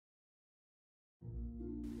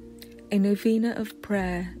A Novena of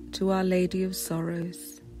Prayer to Our Lady of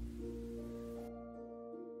Sorrows.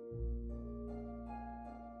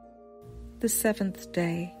 The 7th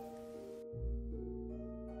day.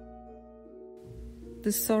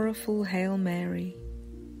 The sorrowful Hail Mary.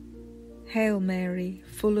 Hail Mary,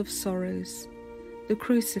 full of sorrows, the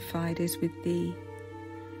crucified is with thee.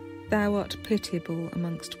 Thou art pitiable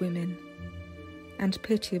amongst women, and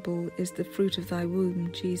pitiable is the fruit of thy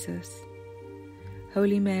womb, Jesus.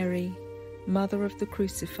 Holy Mary, Mother of the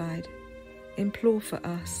Crucified, implore for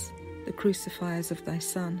us, the crucifiers of thy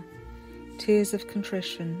Son, tears of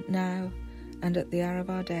contrition now and at the hour of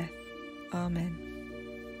our death. Amen.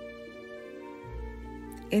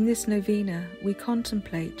 In this novena we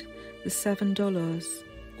contemplate the 7 dolors,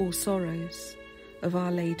 or sorrows, of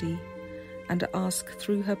Our Lady, and ask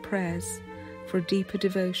through her prayers for a deeper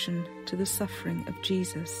devotion to the suffering of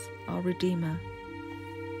Jesus, our Redeemer.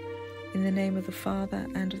 In the name of the Father,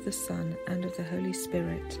 and of the Son, and of the Holy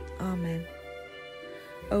Spirit. Amen.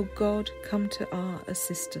 O God, come to our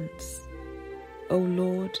assistance. O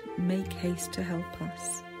Lord, make haste to help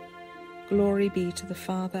us. Glory be to the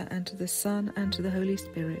Father, and to the Son, and to the Holy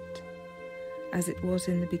Spirit, as it was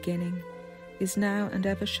in the beginning, is now, and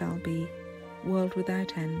ever shall be, world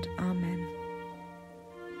without end. Amen.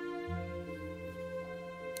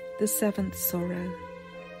 The 7th sorrow.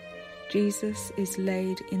 Jesus is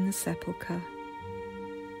laid in the sepulchre.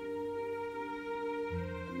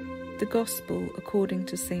 The Gospel according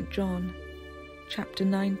to St. John, chapter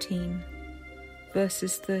 19,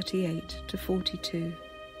 verses 38 to 42.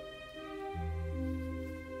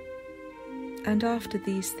 And after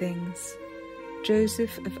these things,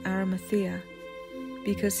 Joseph of Arimathea,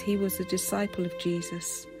 because he was a disciple of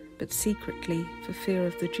Jesus, but secretly for fear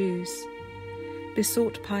of the Jews,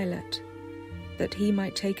 besought Pilate that he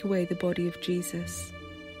might take away the body of Jesus.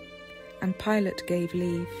 And Pilate gave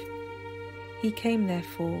leave. He came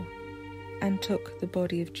therefore and took the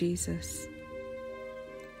body of Jesus.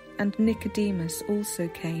 And Nicodemus also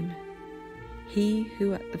came, he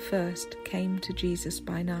who at the first came to Jesus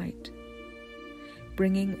by night,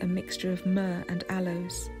 bringing a mixture of myrrh and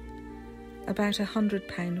aloes, about 100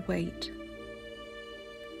 pound weight.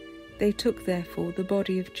 They took therefore the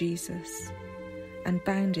body of Jesus, and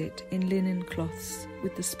bound it in linen cloths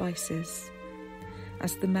with the spices,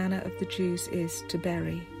 as the manner of the Jews is to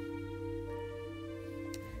bury.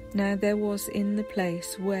 Now there was in the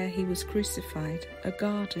place where he was crucified a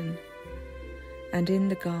garden, and in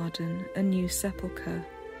the garden a new sepulchre,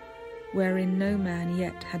 wherein no man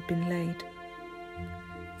yet had been laid.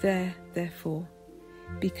 There, therefore,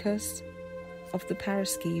 because of the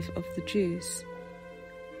parasceve of the Jews,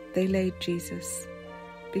 they laid Jesus,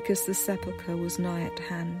 because the sepulchre was nigh at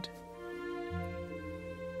hand.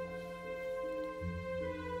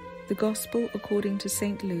 The Gospel according to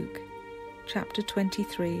St. Luke, chapter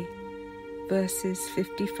 23, verses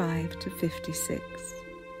 55 to 56.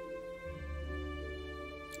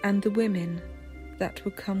 And the women that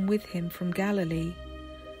were come with him from Galilee,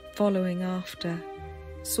 following after,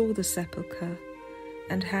 saw the sepulchre,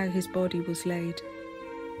 and how his body was laid.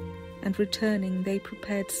 And returning they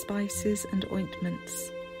prepared spices and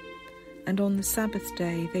ointments, and on the Sabbath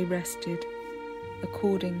day they rested,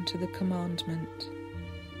 according to the commandment.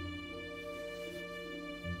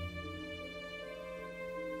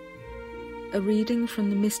 A reading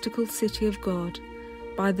from the Mystical City of God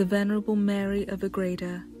by the Venerable Mary of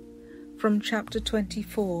Agreda, from chapter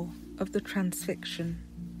 24 of the Transfixion.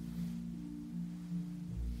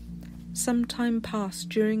 Some time passed,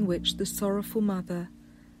 during which the sorrowful mother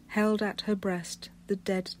held at her breast the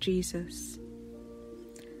dead Jesus.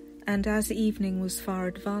 And as evening was far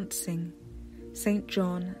advancing, St.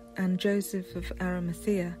 John and Joseph of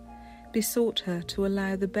Arimathea besought her to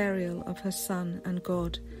allow the burial of her Son and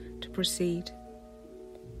God to proceed.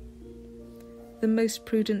 The most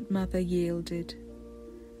prudent mother yielded,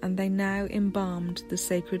 and they now embalmed the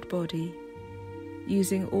sacred body,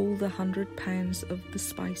 using all the 100 pounds of the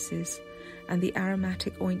spices and the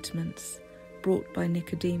aromatic ointments brought by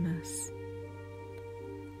Nicodemus.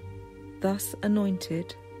 Thus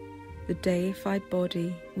anointed, the deified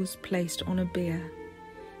body was placed on a bier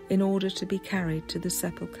in order to be carried to the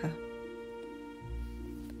sepulchre.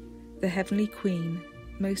 The heavenly Queen,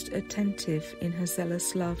 most attentive in her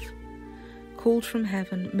zealous love, called from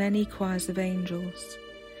heaven many choirs of angels,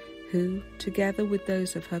 who, together with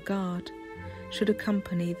those of her guard, should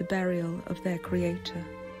accompany the burial of their Creator.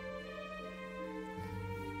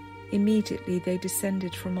 Immediately they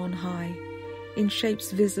descended from on high, in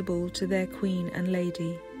shapes visible to their Queen and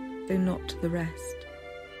Lady, though not to the rest.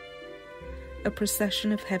 A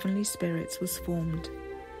procession of heavenly spirits was formed,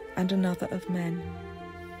 and another of men,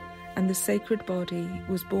 and the sacred body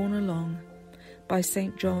was borne along by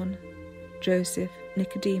St. John, Joseph,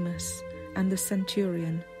 Nicodemus, and the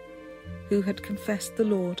centurion, who had confessed the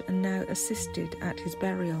Lord and now assisted at his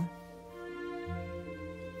burial.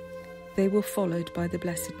 They were followed by the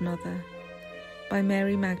Blessed Mother, by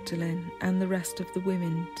Mary Magdalene and the rest of the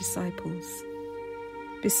women disciples.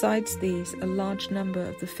 Besides these, a large number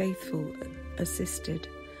of the faithful assisted,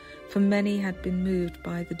 for many had been moved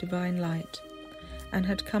by the divine light and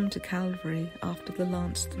had come to Calvary after the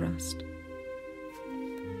lance thrust.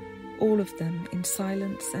 All of them, in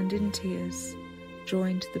silence and in tears,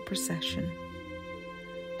 joined the procession.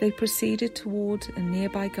 They proceeded toward a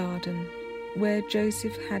nearby garden where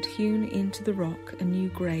Joseph had hewn into the rock a new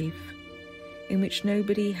grave, in which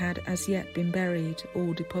nobody had as yet been buried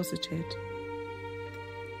or deposited.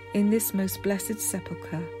 In this most blessed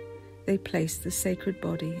sepulchre they placed the sacred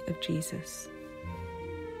body of Jesus.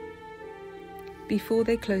 Before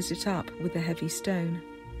they closed it up with a heavy stone,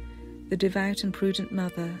 the devout and prudent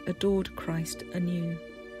mother adored Christ anew,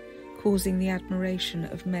 causing the admiration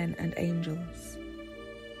of men and angels.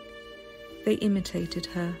 They imitated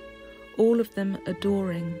her, all of them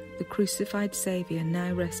adoring the crucified Saviour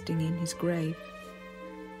now resting in his grave.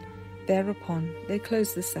 Thereupon they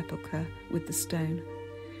closed the sepulchre with the stone,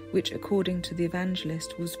 which according to the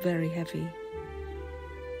evangelist was very heavy.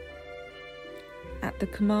 At the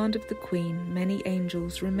command of the Queen, many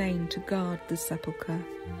angels remained to guard the sepulchre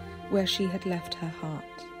where she had left her heart.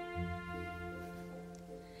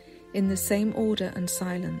 In the same order and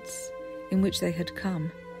silence in which they had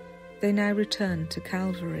come, they now returned to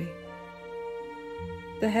Calvary.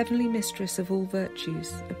 The heavenly mistress of all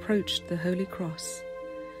virtues approached the holy cross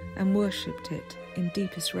and worshipped it in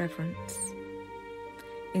deepest reverence.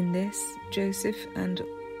 In this, Joseph and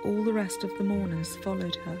all the rest of the mourners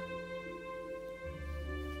followed her.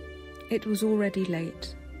 It was already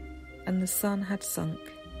late, and the sun had sunk,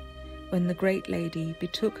 when the great lady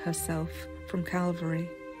betook herself from Calvary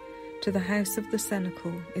to the house of the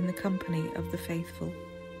cenacle in the company of the faithful.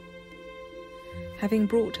 Having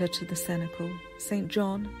brought her to the cenacle, St.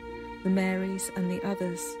 John, the Marys, and the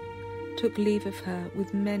others took leave of her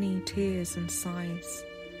with many tears and sighs,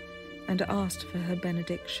 and asked for her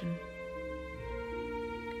benediction.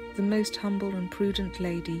 The most humble and prudent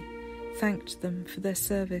lady thanked them for their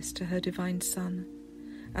service to her divine Son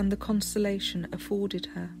and the consolation afforded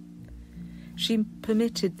her. She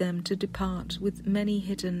permitted them to depart with many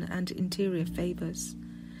hidden and interior favours,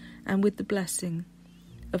 and with the blessing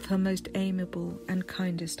of her most amiable and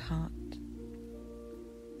kindest heart.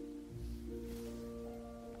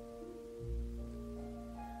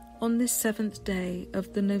 On this 7th day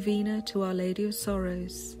of the Novena to Our Lady of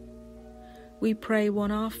Sorrows, we pray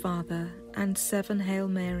one Our Father and 7 Hail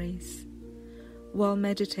Marys, while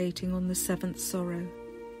meditating on the 7th sorrow.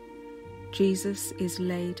 Jesus is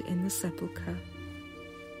laid in the sepulchre.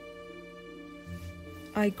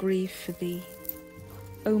 I grieve for thee,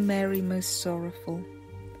 O Mary most sorrowful,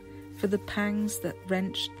 for the pangs that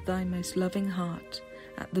wrenched thy most loving heart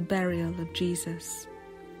at the burial of Jesus.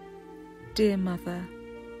 Dear Mother,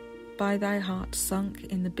 by thy heart sunk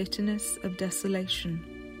in the bitterness of desolation,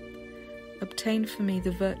 obtain for me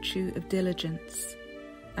the virtue of diligence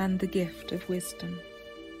and the gift of wisdom.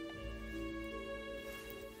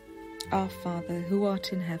 Our Father, who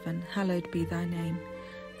art in heaven, hallowed be thy name.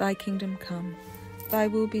 Thy kingdom come, thy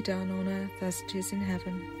will be done on earth as it is in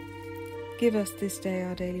heaven. Give us this day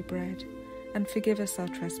our daily bread, and forgive us our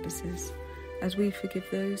trespasses, as we forgive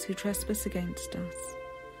those who trespass against us.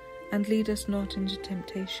 And lead us not into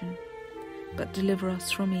temptation, but deliver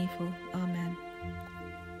us from evil. Amen.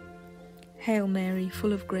 Hail Mary,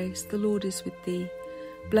 full of grace, the Lord is with thee.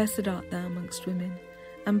 Blessed art thou amongst women,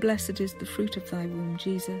 and blessed is the fruit of thy womb,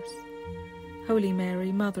 Jesus. Holy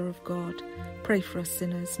Mary, Mother of God, pray for us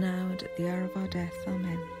sinners now and at the hour of our death.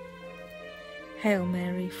 Amen. Hail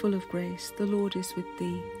Mary, full of grace, the Lord is with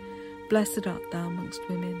thee. Blessed art thou amongst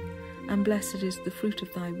women, and blessed is the fruit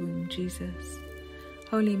of thy womb, Jesus.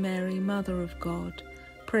 Holy Mary, Mother of God,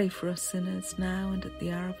 pray for us sinners now and at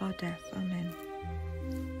the hour of our death. Amen.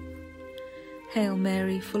 Hail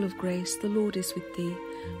Mary, full of grace, the Lord is with thee.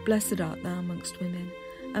 Blessed art thou amongst women,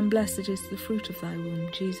 and blessed is the fruit of thy womb,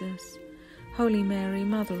 Jesus. Holy Mary,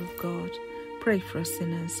 Mother of God, pray for us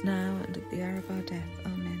sinners now and at the hour of our death.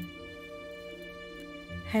 Amen.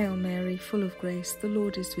 Hail Mary, full of grace, the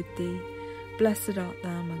Lord is with thee. Blessed art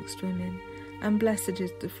thou amongst women, and blessed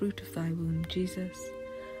is the fruit of thy womb, Jesus.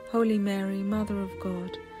 Holy Mary, Mother of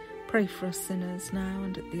God, pray for us sinners now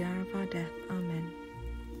and at the hour of our death. Amen.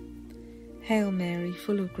 Hail Mary,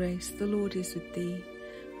 full of grace, the Lord is with thee.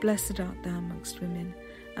 Blessed art thou amongst women,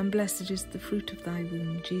 and blessed is the fruit of thy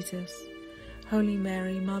womb, Jesus. Holy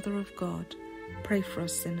Mary, Mother of God, pray for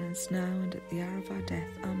us sinners, now and at the hour of our death.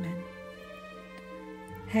 Amen.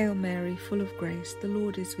 Hail Mary, full of grace, the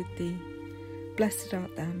Lord is with thee. Blessed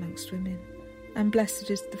art thou amongst women, and blessed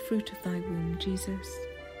is the fruit of thy womb, Jesus.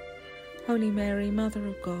 Holy Mary, Mother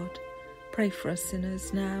of God, pray for us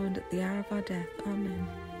sinners, now and at the hour of our death. Amen.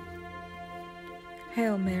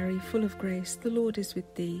 Hail Mary, full of grace, the Lord is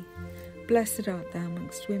with thee. Blessed art thou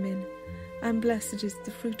amongst women, and blessed is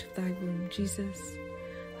the fruit of thy womb, Jesus.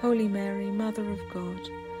 Holy Mary, Mother of God,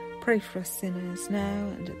 pray for us sinners, now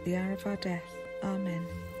and at the hour of our death. Amen.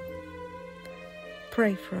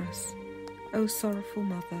 Pray for us, O sorrowful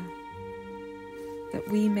Mother, that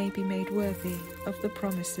we may be made worthy of the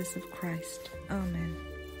promises of Christ. Amen.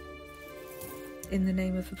 In the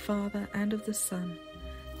name of the Father, and of the Son,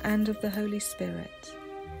 and of the Holy Spirit.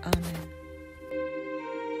 Amen.